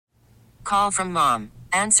Call from mom.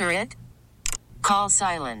 Answer it. Call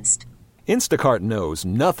silenced. Instacart knows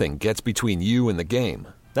nothing gets between you and the game.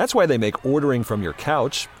 That's why they make ordering from your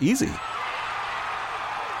couch easy.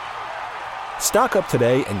 Stock up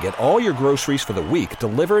today and get all your groceries for the week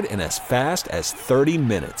delivered in as fast as 30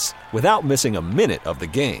 minutes without missing a minute of the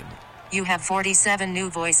game. You have 47 new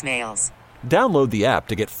voicemails. Download the app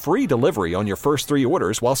to get free delivery on your first 3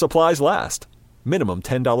 orders while supplies last. Minimum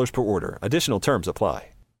 $10 per order. Additional terms apply.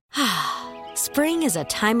 Spring is a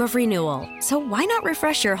time of renewal, so why not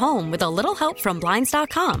refresh your home with a little help from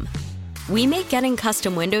Blinds.com? We make getting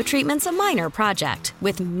custom window treatments a minor project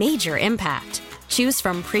with major impact. Choose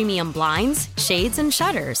from premium blinds, shades, and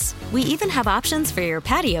shutters. We even have options for your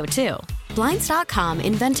patio, too. Blinds.com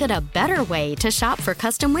invented a better way to shop for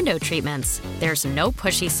custom window treatments. There's no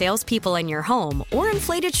pushy salespeople in your home or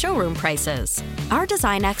inflated showroom prices. Our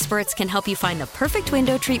design experts can help you find the perfect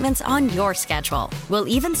window treatments on your schedule. We'll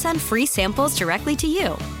even send free samples directly to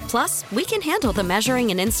you. Plus, we can handle the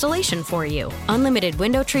measuring and installation for you. Unlimited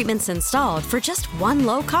window treatments installed for just one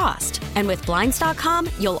low cost. And with Blinds.com,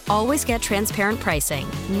 you'll always get transparent pricing.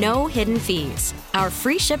 No hidden fees. Our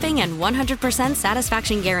free shipping and 100%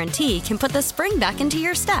 satisfaction guarantee can put the spring back into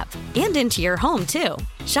your step and into your home, too.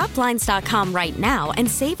 Shop Blinds.com right now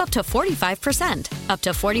and save up to 45%. Up to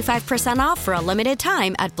 45% off for a limited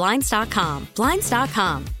time at Blinds.com.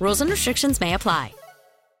 Blinds.com. Rules and restrictions may apply.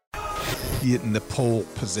 In the pole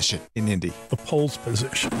position in Indy. The pole's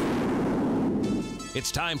position. It's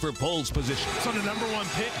time for Pole's Position. So the number one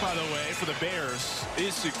pick, by the way, for the Bears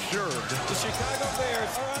is secured. The Chicago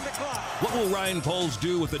Bears are on the clock. What will Ryan Poles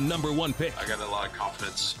do with the number one pick? I got a lot of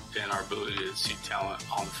confidence in our ability to see talent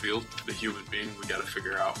on the field. The human being, we got to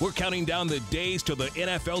figure out. We're counting down the days to the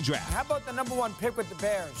NFL draft. How about the number one pick with the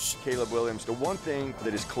Bears? Caleb Williams, the one thing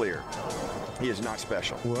that is clear, he is not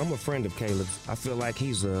special. Well, I'm a friend of Caleb's. I feel like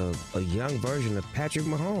he's a young version of Patrick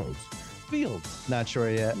Mahomes. Fields. Not sure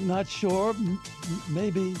yet. Not sure.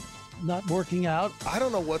 Maybe not working out. I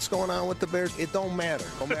don't know what's going on with the Bears. It don't matter.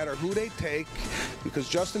 No matter who they take, because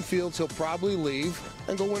Justin Fields, he'll probably leave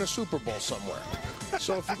and go win a Super Bowl somewhere.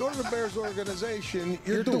 So if you go to the Bears organization,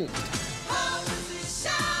 you're doomed. With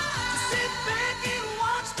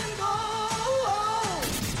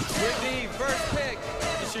the first pick,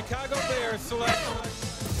 the Chicago Bears select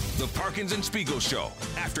The Parkins and Spiegel Show.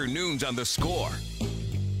 Afternoons on The Score.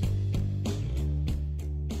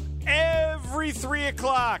 Every 3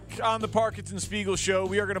 o'clock on the Parkinson Spiegel Show,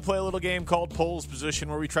 we are going to play a little game called Pole's Position,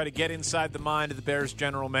 where we try to get inside the mind of the Bears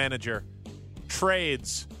general manager.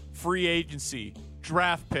 Trades, free agency,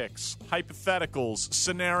 draft picks, hypotheticals,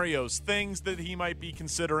 scenarios, things that he might be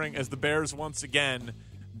considering as the Bears once again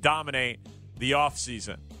dominate the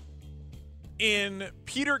offseason. In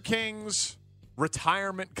Peter King's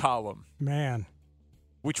retirement column, Man,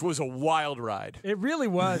 which was a wild ride. it really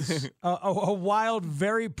was a wild,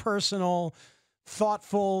 very personal,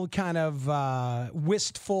 thoughtful, kind of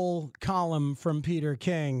wistful column from Peter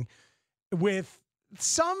King with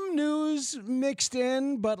some news mixed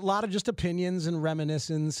in, but a lot of just opinions and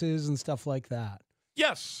reminiscences and stuff like that.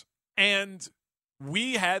 Yes, and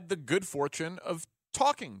we had the good fortune of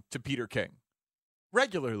talking to Peter King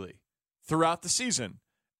regularly throughout the season.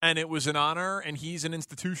 And it was an honor, and he's an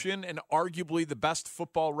institution and arguably the best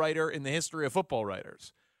football writer in the history of football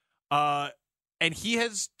writers. And he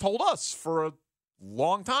has told us for a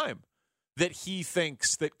long time that he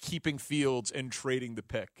thinks that keeping Fields and trading the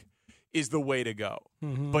pick is the way to go.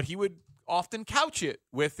 Mm-hmm. But he would often couch it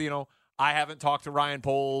with, I haven't talked to Ryan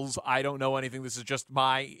Poles. I don't know anything. This is just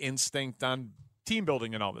my instinct on team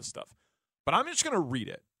building and all this stuff. But I'm just going to read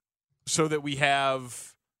it so that we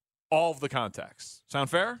have all of the context. Sound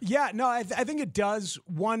fair? Yeah, no, I think it does.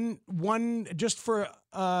 One, just for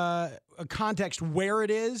a context where it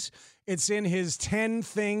is, it's in his 10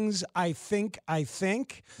 things I think.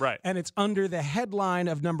 Right. And it's under the headline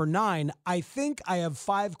of number 9. I think I have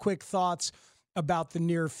 5 quick thoughts about the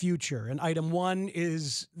near future. And item 1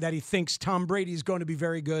 is that he thinks Tom Brady is going to be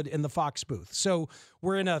very good in the Fox booth. So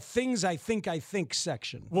we're in a things I think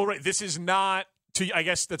section. Well, right. This is not, I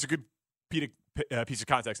guess that's a good piece of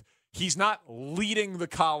context. He's not leading the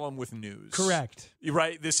column with news. Correct.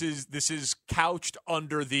 Right? This is couched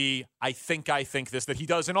under the I think this that he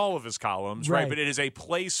does in all of his columns, right? But it is a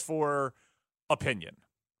place for opinion,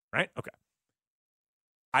 right? Okay.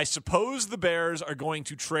 I suppose the Bears are going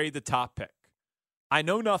to trade the top pick. I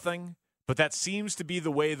know nothing, but that seems to be the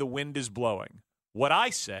way the wind is blowing. What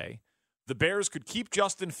I say, the Bears could keep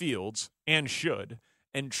Justin Fields, and should,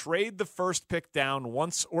 and trade the first pick down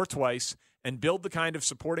once or twice and build the kind of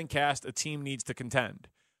supporting cast a team needs to contend.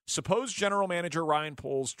 Suppose general manager Ryan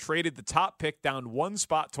Poles traded the top pick down one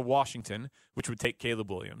spot to Washington, which would take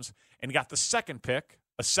Caleb Williams, and got the second pick,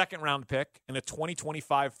 a second-round pick, and a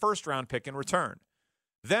 2025 first-round pick in return.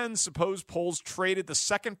 Then suppose Poles traded the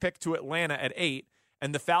second pick to Atlanta at 8,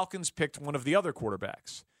 and the Falcons picked one of the other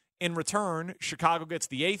quarterbacks. In return, Chicago gets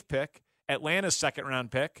the 8th pick, Atlanta's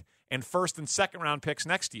second-round pick, and first and second-round picks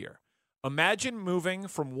next year. Imagine moving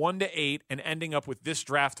from 1 to 8 and ending up with this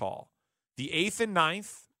draft haul. The 8th and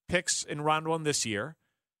 9th picks in round 1 this year,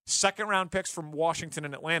 second-round picks from Washington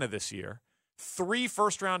and Atlanta this year, 3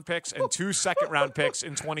 first-round picks and 2 second-round picks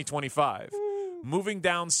in 2025. Moving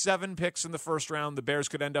down 7 picks in the first round, the Bears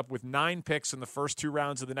could end up with 9 picks in the first 2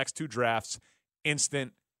 rounds of the next 2 drafts.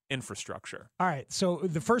 Instant infrastructure. All right. So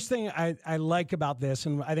the first thing I like about this,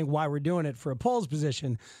 and I think why we're doing it for a Poles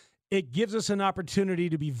position, it gives us an opportunity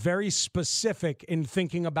to be very specific in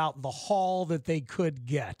thinking about the haul that they could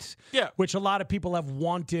get. Yeah. Which a lot of people have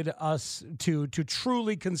wanted us to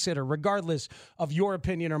truly consider, regardless of your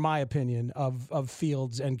opinion or my opinion of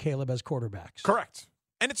Fields and Caleb as quarterbacks. Correct.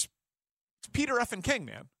 And it's Peter effing King,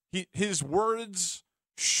 man. His words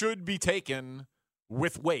should be taken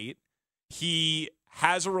with weight. He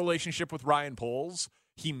has a relationship with Ryan Poles.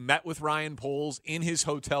 He met with Ryan Poles in his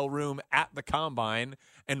hotel room at the Combine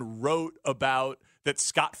and wrote about that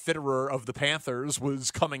Scott Fitterer of the Panthers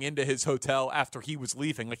was coming into his hotel after he was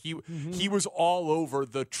leaving. Like he was all over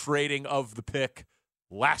the trading of the pick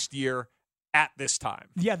last year at this time.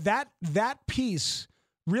 Yeah, that piece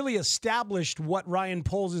really established what Ryan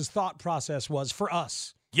Poles' thought process was for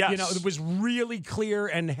us. Yes. You know, it was really clear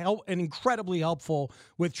and incredibly helpful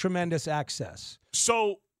with tremendous access.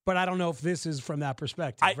 But I don't know if this is from that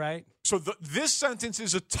perspective, right? So this sentence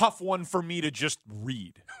is a tough one for me to just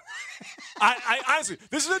read. I honestly,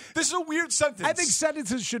 this is a weird sentence. I think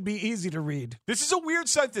sentences should be easy to read. This is a weird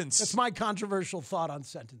sentence. That's my controversial thought on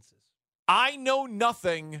sentences. I know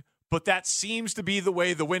nothing, but that seems to be the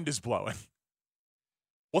way the wind is blowing.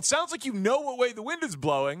 Well, it sounds like you know what way the wind is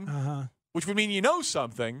blowing, which would mean you know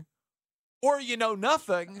something. Or you know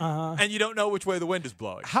nothing, and you don't know which way the wind is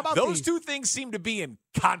blowing. How about those two things seem to be in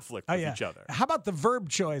conflict with each other? How about the verb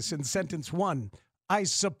choice in sentence 1? I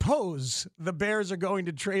suppose the Bears are going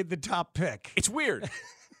to trade the top pick. It's weird.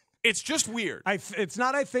 It's just weird. It's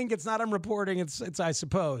not I think, it's not I'm reporting, it's I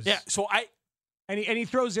suppose. Yeah, so And he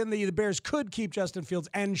throws in the Bears could keep Justin Fields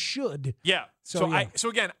and should. Yeah. So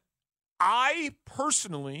again, I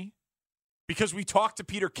personally, because we talked to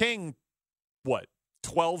Peter King,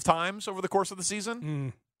 12 times over the course of the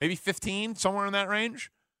season, maybe 15, somewhere in that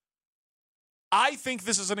range. I think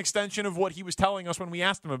this is an extension of what he was telling us when we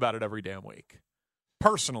asked him about it every damn week.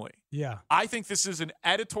 Personally. Yeah. I think this is an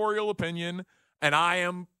editorial opinion, and I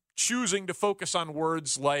am choosing to focus on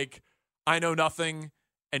words like I know nothing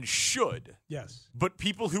and should. Yes. But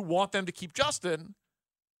people who want them to keep Justin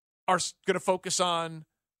are going to focus on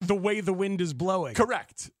the way the wind is blowing.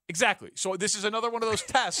 Correct. Exactly. So this is another one of those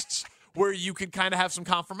tests where you can kind of have some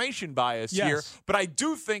confirmation bias here. But I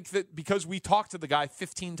do think that because we talked to the guy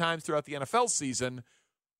 15 times throughout the NFL season,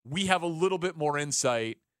 we have a little bit more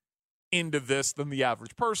insight into this than the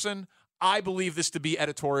average person. I believe this to be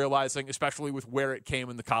editorializing, especially with where it came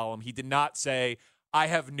in the column. He did not say, I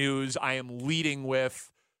have news. I am leading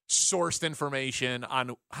with sourced information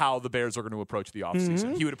on how the Bears are going to approach the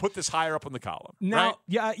offseason. He would have put this higher up in the column. Now,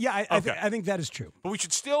 right? I think that is true. But we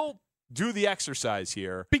should still do the exercise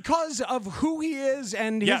here because of who he is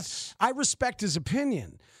and his, I respect his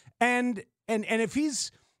opinion. And if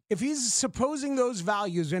he's supposing those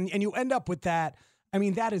values and you end up with that, I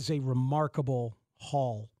mean, that is a remarkable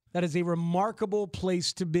haul. That is a remarkable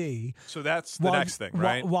place to be. So that's the next thing,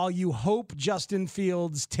 right? While you hope Justin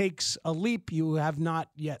Fields takes a leap you have not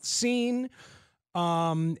yet seen.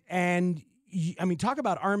 And I mean, talk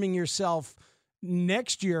about arming yourself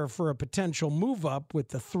next year for a potential move up with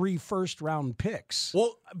the 3 first-round picks.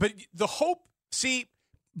 Well, but the hope, see,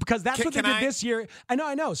 because that's what they did this year. I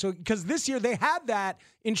know. So because this year they had that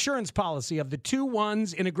insurance policy of the 2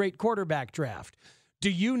 1s in a great quarterback draft. Do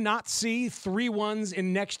you not see 3 1s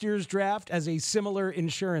in next year's draft as a similar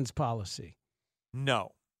insurance policy?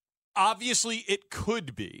 No. Obviously, it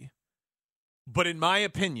could be. But in my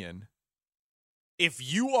opinion, if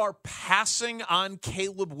you are passing on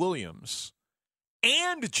Caleb Williams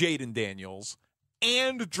and Jaden Daniels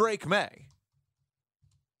and Drake May,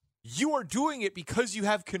 you are doing it because you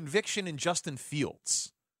have conviction in Justin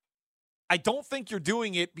Fields. I don't think you're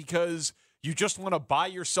doing it because you just want to buy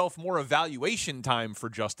yourself more evaluation time for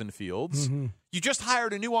Justin Fields. You just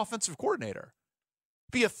hired a new offensive coordinator.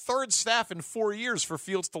 Be a third staff in 4 years for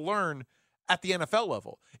Fields to learn at the NFL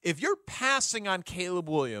level. If you're passing on Caleb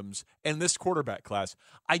Williams and this quarterback class,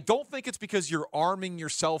 I don't think it's because you're arming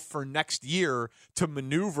yourself for next year to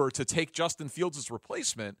maneuver to take Justin Fields'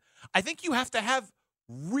 replacement. I think you have to have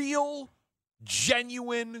real,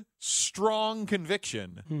 genuine, strong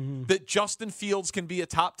conviction that Justin Fields can be a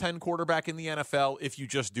top 10 quarterback in the NFL if you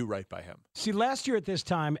just do right by him. See, last year at this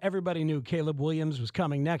time, everybody knew Caleb Williams was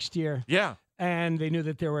coming next year. Yeah. And they knew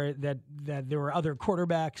that there were other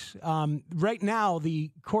quarterbacks. Right now,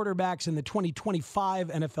 the quarterbacks in the 2025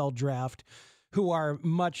 NFL draft who are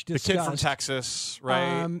much discussed. The kid from Texas,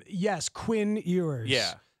 right? Yes, Quinn Ewers.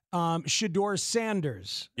 Yeah. Shedeur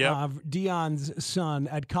Sanders, Yep. Deion's son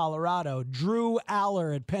at Colorado. Drew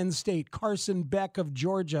Aller at Penn State. Carson Beck of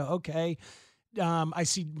Georgia. Okay. I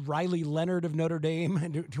see Riley Leonard of Notre Dame,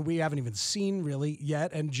 who we haven't even seen really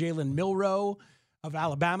yet, and Jalen Milroe of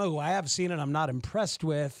Alabama, who I have seen and I'm not impressed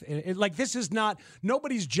with. This is not,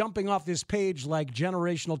 nobody's jumping off this page like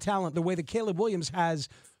generational talent the way that Caleb Williams has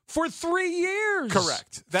for 3 years.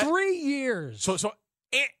 Correct. 3 years.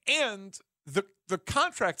 And the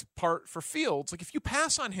contract part for Fields, like if you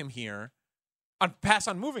pass on him here, pass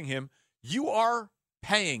on moving him, you are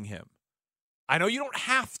paying him. I know you don't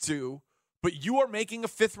have to, but you are making a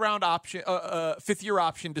fifth-year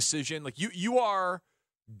option decision. Like you are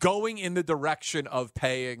going in the direction of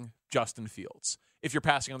paying Justin Fields if you're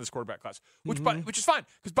passing on this quarterback class, which is fine.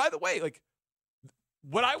 Because by the way, like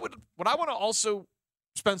what I want to also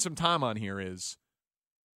spend some time on here is,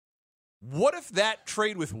 what if that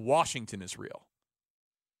trade with Washington is real?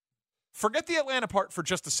 Forget the Atlanta part for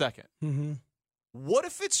just a second. Mm-hmm. What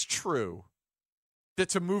if it's true that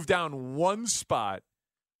to move down one spot,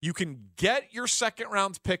 you can get your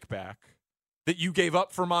second-round pick back that you gave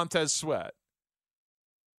up for Montez Sweat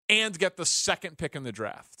and get the second pick in the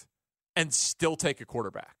draft and still take a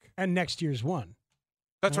quarterback? And next year's one.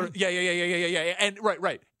 That's right. Yeah. And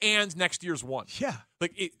right. And next year's one. Yeah.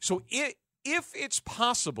 If it's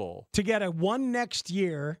possible to get a one next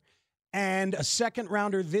year and a second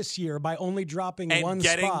rounder this year by only dropping one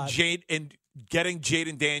spot. And getting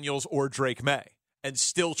Jaden Daniels or Drake May and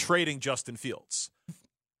still trading Justin Fields.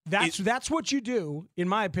 That's what you do, in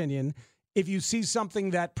my opinion, if you see something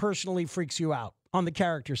that personally freaks you out on the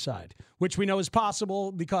character side, which we know is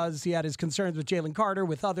possible because he had his concerns with Jalen Carter,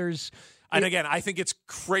 with others. And again, I think it's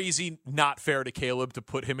crazy not fair to Caleb to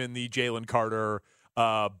put him in the Jalen Carter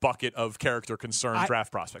bucket of character concern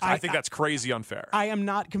draft prospects. I think that's crazy unfair. I am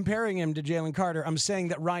not comparing him to Jalen Carter. I'm saying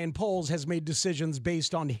that Ryan Poles has made decisions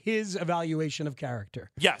based on his evaluation of character.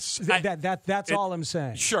 Yes. That's all I'm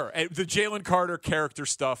saying. Sure. The Jalen Carter character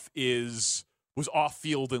stuff was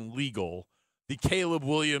off-field and legal. The Caleb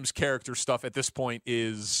Williams character stuff at this point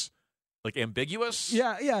is like ambiguous.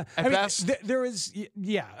 Yeah. At best. There is,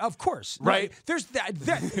 of course. Right.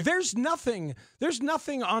 There's nothing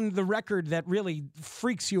on the record that really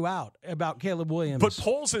freaks you out about Caleb Williams. But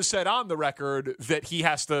Poles has said on the record that he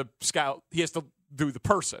has to scout. He has to do the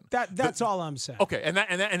person. That's all I'm saying. Okay, and that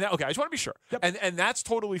okay. I just want to be sure, yep. and that's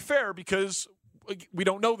totally fair because we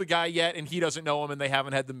don't know the guy yet, and he doesn't know him, and they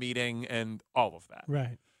haven't had the meeting, and all of that.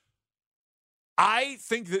 Right. I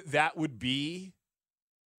think that would be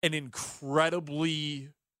an incredibly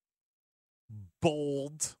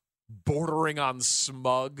bold, bordering on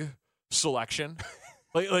smug selection,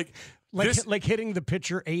 like hitting the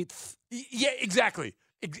pitcher eighth. Yeah, exactly.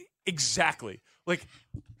 Exactly. Like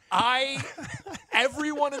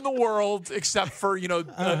everyone in the world except for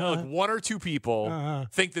like one or two people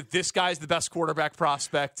think that this guy's the best quarterback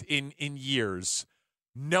prospect in years.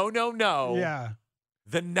 No. Yeah.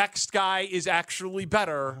 The next guy is actually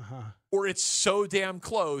better, or it's so damn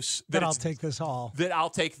close that I'll take this haul. That I'll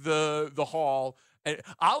take the haul, and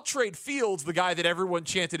I'll trade Fields, the guy that everyone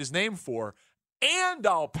chanted his name for, and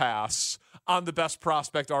I'll pass on the best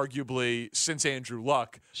prospect, arguably, since Andrew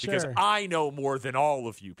Luck, because I know more than all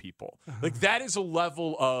of you people. Like, that is a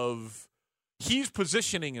level of... He's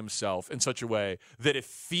positioning himself in such a way that if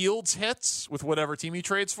Fields hits with whatever team he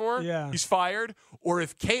trades for, he's fired. Or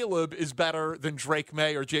if Caleb is better than Drake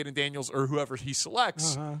May or Jaden Daniels or whoever he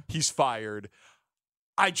selects, he's fired.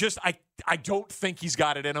 I don't think he's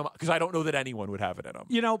got it in him because I don't know that anyone would have it in him.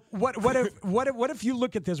 You know, what if you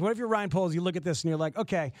look at this? What if you're Ryan Poles, you look at this and you're like,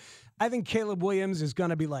 okay, I think Caleb Williams is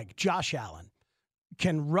going to be like Josh Allen.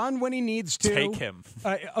 Can run when he needs to. Take him.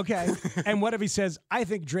 Okay. And what if he says, I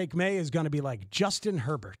think Drake May is going to be like Justin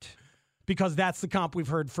Herbert? Because that's the comp we've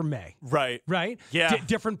heard from May. Right. Yeah.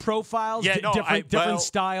 Different profiles, different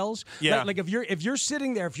styles. Yeah. Like if you're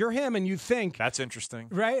sitting there, if you're him and you think that's interesting.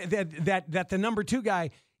 Right? That the number two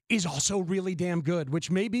guy is also really damn good,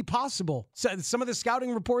 which may be possible. So some of the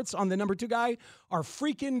scouting reports on the number 2 guy are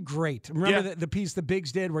freaking great. Remember the piece that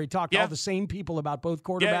Biggs did where he talked to all the same people about both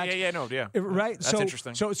quarterbacks? Right? That's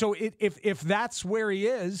interesting. So if that's where he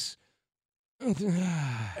is,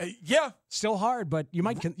 still hard, but you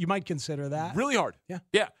might consider that. Really hard.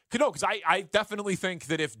 Yeah. No, because I definitely think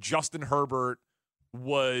that if Justin Herbert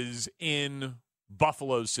was in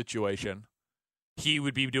Buffalo's situation, he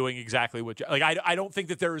would be doing exactly what. I don't think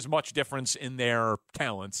that there is much difference in their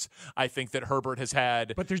talents. I think that Herbert has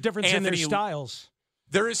had, but there's difference in their styles.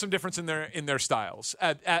 There is some difference in their styles.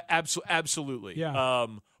 Absolutely. Yeah.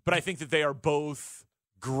 But I think that they are both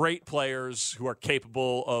great players who are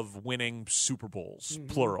capable of winning Super Bowls,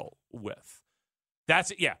 plural, with.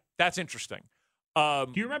 That's interesting.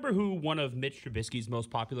 Do you remember who one of Mitch Trubisky's most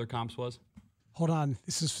popular comps was? Hold on.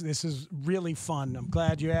 This is really fun. I'm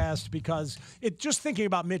glad you asked because just thinking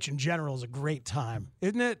about Mitch in general is a great time,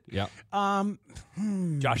 isn't it? Yeah.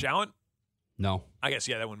 Josh Allen? No. I guess,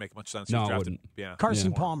 that wouldn't make much sense. No, it wouldn't. Yeah.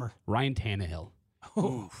 Carson Palmer. Ryan Tannehill.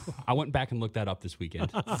 I went back and looked that up this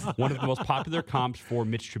weekend. One of the most popular comps for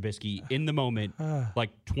Mitch Trubisky in the moment,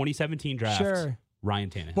 like 2017 draft. Sure.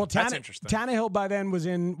 Ryan Tannehill. Well, that's interesting. Tannehill by then was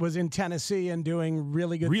in Tennessee and doing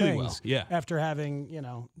really good really things. Well, yeah. After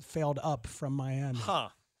having failed up from Miami. Huh.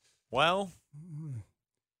 Well.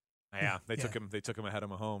 Yeah, they took him ahead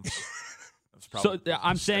of Mahomes. So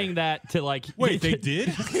I'm saying that to wait, they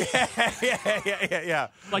did? Yeah.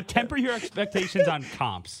 Temper your expectations on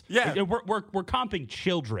comps. Yeah, we're comping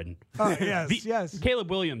children. Yes.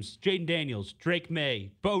 Caleb Williams, Jaden Daniels, Drake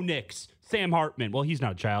May, Bo Nix, Sam Hartman. Well, he's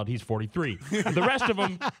not a child; he's 43. The rest of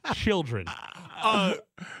them, children.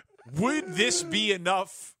 Would this be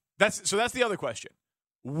enough? That's the other question.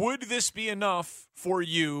 Would this be enough for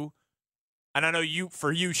you? And I know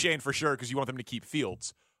for you, Shane, for sure, because you want them to keep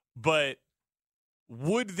Fields, but.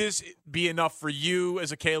 Would this be enough for you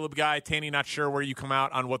as a Caleb guy? Tanny, not sure where you come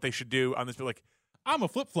out on what they should do on this. But I'm a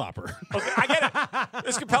flip-flopper. Okay, I get it.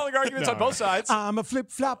 There's compelling arguments on both sides. I'm a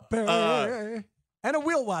flip-flopper and a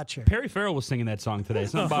wheel watcher. Perry Farrell was singing that song today.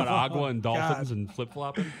 Something about agua and dolphins and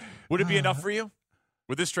flip-flopping. Would it be enough for you?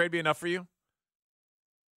 Would this trade be enough for you?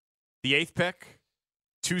 The 8th pick,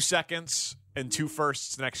 2 seconds, and 2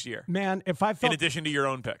 firsts next year. Man, if I felt... In addition to your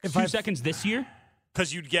own picks. 2 seconds this year?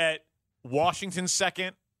 Because you'd get... Washington's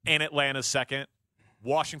second and Atlanta's second.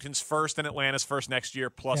 Washington's first and Atlanta's first next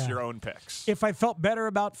year, plus your own picks. If I felt better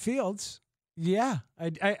about Fields,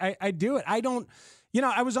 I'd do it. I don't,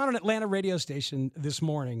 I was on an Atlanta radio station this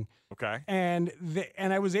morning. Okay. And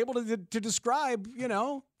I was able to describe,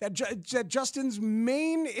 that Justin's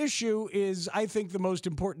main issue is, I think, the most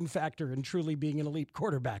important factor in truly being an elite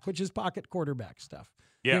quarterback, which is pocket quarterback stuff.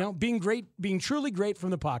 Yeah. Being truly great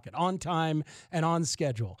from the pocket, on time and on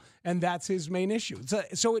schedule. And that's his main issue.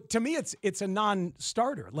 So to me, it's a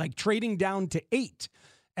non-starter, like trading down to 8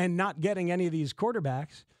 and not getting any of these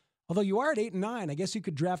quarterbacks. Although you are at 8 and 9, I guess you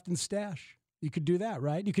could draft and stash. You could do that,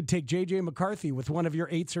 right? You could take J.J. McCarthy with one of your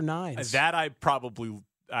 8s or 9s. That I probably...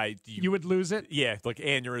 You would lose it? Yeah, like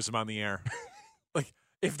aneurysm on the air.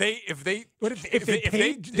 If they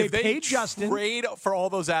paid Justin, trade for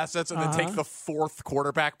all those assets and then take the 4th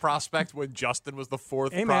quarterback prospect when Justin was the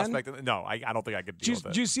 4th prospect, no, I don't think I could deal with it.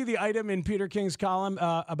 Did you see the item in Peter King's column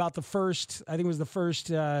about the first? I think it was the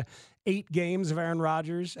first 8 games of Aaron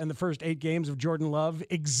Rodgers and the first 8 games of Jordan Love.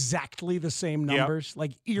 Exactly the same numbers,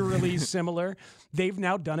 like eerily similar. They've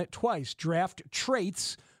now done it twice. Draft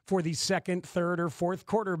traits for the 2nd, 3rd, or 4th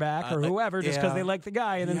quarterback or whoever, just because they like the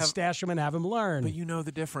guy, and then stash him and have him learn. But you know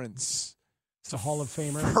the difference. It's a Hall of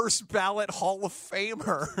Famer. First ballot Hall of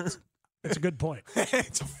Famer. It's a good point.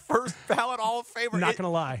 It's a first ballot Hall of Famer. Not going to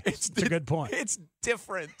lie. It's a good point. It's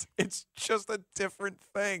different. It's just a different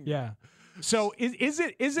thing. Yeah. So is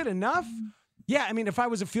it enough? Yeah, I mean, if I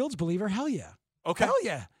was a Fields believer, hell yeah. Okay. Hell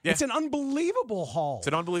yeah. It's an unbelievable haul. It's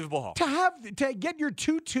an unbelievable haul. To get your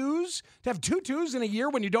 2 2s, to have 2 2s in a year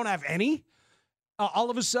when you don't have any, all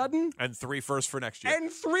of a sudden. And 3 firsts for next year.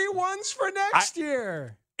 And 3 1s for next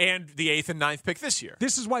year. And the 8th and 9th pick this year.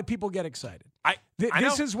 This is why people get excited.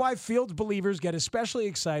 This is why Fields believers get especially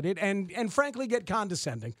excited and frankly get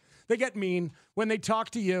condescending. They get mean when they talk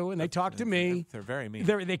to you and they talk to me. They're very mean.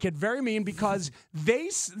 They get very mean because they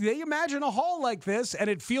imagine a haul like this and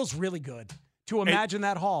it feels really good to imagine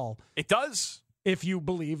that haul. It does. If you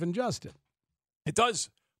believe in Justin. It does.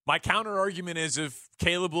 My counter argument is if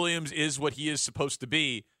Caleb Williams is what he is supposed to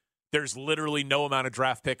be, there's literally no amount of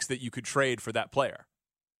draft picks that you could trade for that player.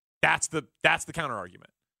 That's the counter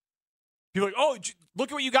argument. You're like, oh,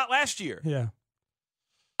 look at what you got last year. Yeah.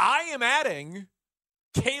 I am adding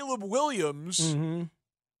Caleb Williams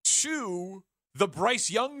to the Bryce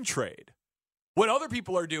Young trade. What other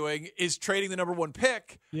people are doing is trading the number 1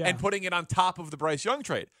 pick and putting it on top of the Bryce Young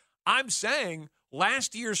trade. I'm saying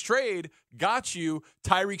last year's trade got you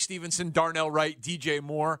Tyreek Stevenson, Darnell Wright, DJ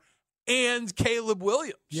Moore, and Caleb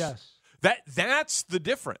Williams. Yes. That's the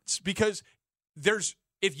difference, because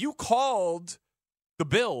if you called the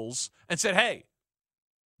Bills and said, hey,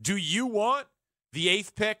 do you want the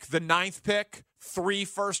 8th pick, the 9th pick, 3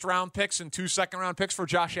 first-round picks, and 2 second-round picks for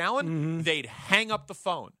Josh Allen, they'd hang up the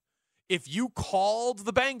phone. If you called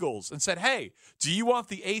the Bengals and said, hey, do you want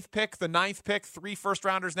the 8th pick, the 9th pick, 3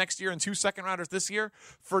 first-rounders next year, and 2 second-rounders this year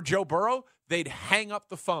for Joe Burrow, they'd hang up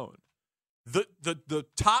the phone. The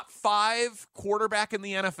top 5 quarterback in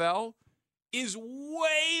the NFL is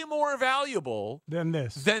way more valuable than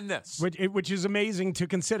this. Which is amazing to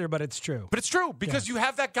consider, but it's true. But it's true, because you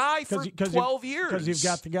have that guy for 12 years. Because you've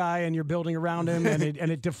got the guy and you're building around him, and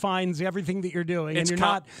it defines everything that you're doing. And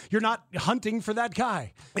you're not hunting for that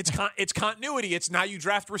guy. It's continuity. It's now you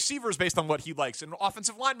draft receivers based on what he likes, and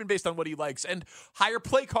offensive linemen based on what he likes, and hire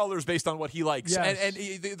play callers based on what he likes. Yes.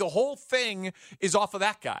 And the whole thing is off of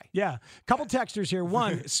that guy. Yeah. Couple texters here.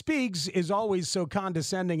 One, Speegs is always so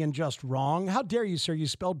condescending and just wrong. How dare you, sir? You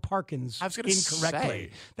spelled Parkins incorrectly.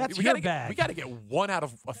 That's your bag. We got to get 1 out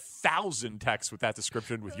of 1,000 texts with that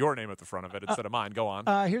description with your name at the front of it instead of mine. Go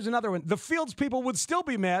on. Here's another one. The Fields people would still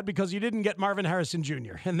be mad because you didn't get Marvin Harrison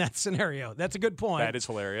Jr. in that scenario. That's a good point. That is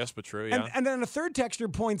hilarious, but true, yeah. And then a third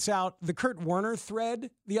texter points out the Kurt Warner thread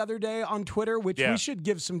the other day on Twitter, which we should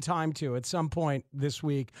give some time to at some point this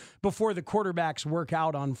week before the quarterbacks work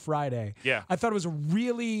out on Friday. Yeah. I thought it was a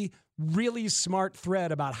really smart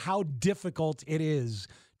thread about how difficult it is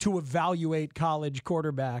to evaluate college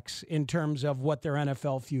quarterbacks in terms of what their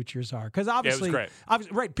NFL futures are. Because obviously,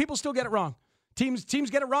 right, people still get it wrong. Teams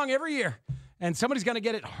get it wrong every year, and somebody's going to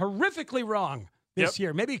get it horrifically wrong this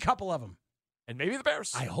year. Maybe a couple of them. And maybe the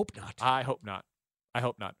Bears. I hope not. I hope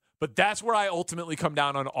not. But that's where I ultimately come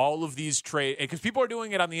down on all of these trades, because people are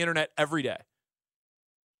doing it on the internet every day.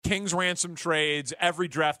 King's ransom trades, every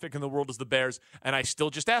draft pick in the world is the Bears, and I still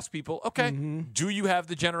just ask people, okay, do you have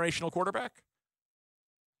the generational quarterback?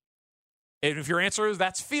 And if your answer is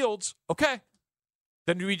that's Fields, okay,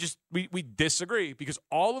 then we disagree, because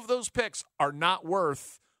all of those picks are not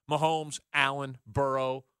worth Mahomes, Allen,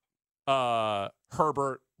 Burrow,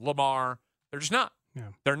 Herbert, Lamar. They're just not. Yeah.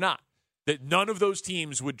 They're not. That none of those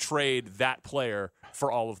teams would trade that player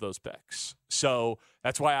for all of those picks. So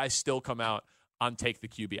that's why I still come out on take the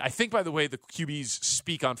QB. I think, by the way, the QBs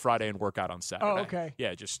speak on Friday and work out on Saturday. Oh, okay.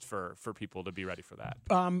 Yeah, just for people to be ready for that.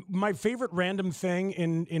 My favorite random thing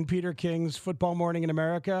in Peter King's Football Morning in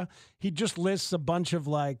America, he just lists a bunch of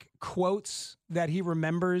quotes that he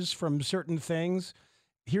remembers from certain things.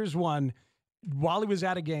 Here's one. While he was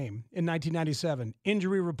at a game in 1997,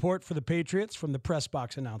 injury report for the Patriots from the press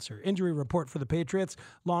box announcer. Injury report for the Patriots.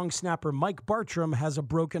 Long snapper Mike Bartram has a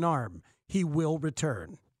broken arm. He will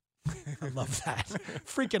return. I love that.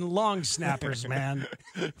 Freaking long snappers, man.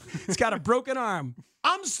 He's got a broken arm.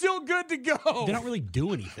 I'm still good to go. They don't really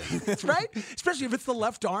do anything. That's right. Especially if it's the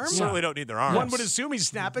left arm. Certainly don't need their arms. One would assume he's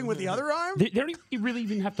snapping with the other arm. They don't really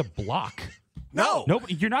even have to block. No.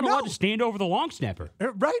 You're not allowed to stand over the long snapper.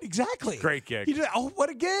 Right, exactly. Great gig.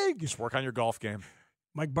 What a gig. Just work on your golf game.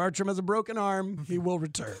 Mike Bartram has a broken arm. He will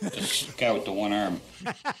return. Guy with the one arm.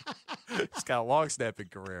 He's got a long snapping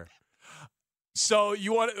career. So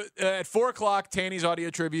you want at 4:00, Tanny's audio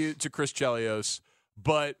tribute to Chris Chelios,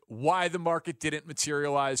 but why the market didn't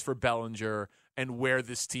materialize for Bellinger and where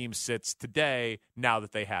this team sits today now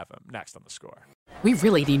that they have him. Next on The Score. We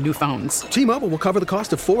really need new phones. T-Mobile will cover the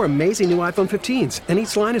cost of 4 amazing new iPhone 15s, and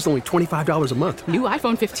each line is only $25 a month. New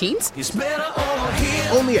iPhone 15s? It's better over here.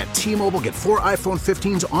 Only at T-Mobile, get 4 iPhone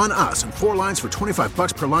 15s on us and 4 lines for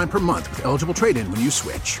 $25 per line per month with eligible trade-in when you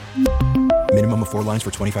switch. Minimum of 4 lines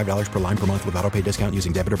for $25 per line per month with autopay discount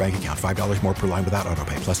using debit or bank account. $5 more per line without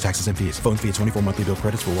autopay, plus taxes and fees. Phone fee at 24 monthly bill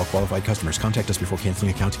credits for well-qualified customers. Contact us before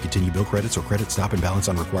canceling account to continue bill credits or credit stop and balance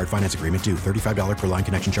on required finance agreement due. $35 per line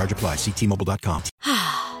connection charge applies. See T-Mobile.com.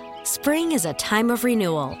 Spring is a time of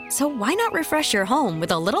renewal, so why not refresh your home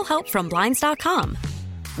with a little help from Blinds.com?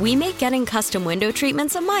 We make getting custom window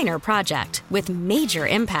treatments a minor project with major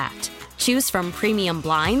impact. Choose from premium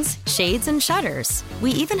blinds, shades, and shutters.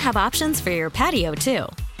 We even have options for your patio, too.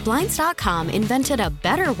 Blinds.com invented a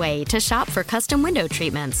better way to shop for custom window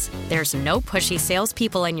treatments. There's no pushy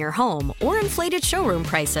salespeople in your home or inflated showroom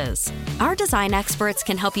prices. Our design experts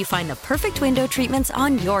can help you find the perfect window treatments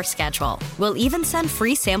on your schedule. We'll even send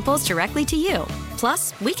free samples directly to you.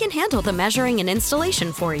 Plus, we can handle the measuring and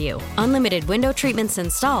installation for you. Unlimited window treatments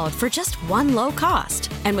installed for just one low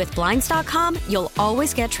cost. And with Blinds.com, you'll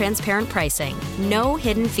always get transparent pricing. No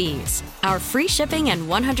hidden fees. Our free shipping and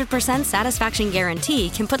 100% satisfaction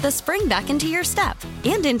guarantee can put the spring back into your step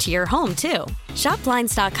and into your home, too. Shop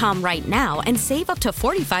Blinds.com right now and save up to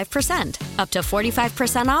 45%. Up to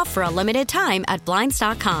 45% off for a limited time at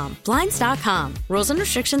Blinds.com. Blinds.com. Rules and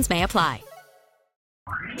restrictions may apply.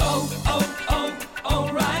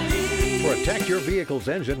 Protect your vehicle's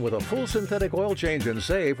engine with a full synthetic oil change and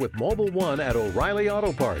save with Mobil 1 at O'Reilly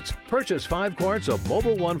Auto Parts. Purchase 5 quarts of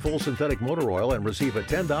Mobil 1 full synthetic motor oil and receive a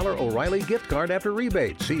 $10 O'Reilly gift card after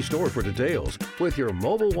rebate. See store for details. With your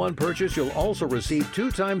Mobil 1 purchase, you'll also receive 2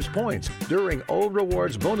 times points during O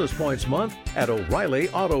Rewards Bonus Points Month at O'Reilly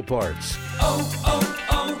Auto Parts.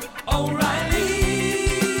 O'Reilly.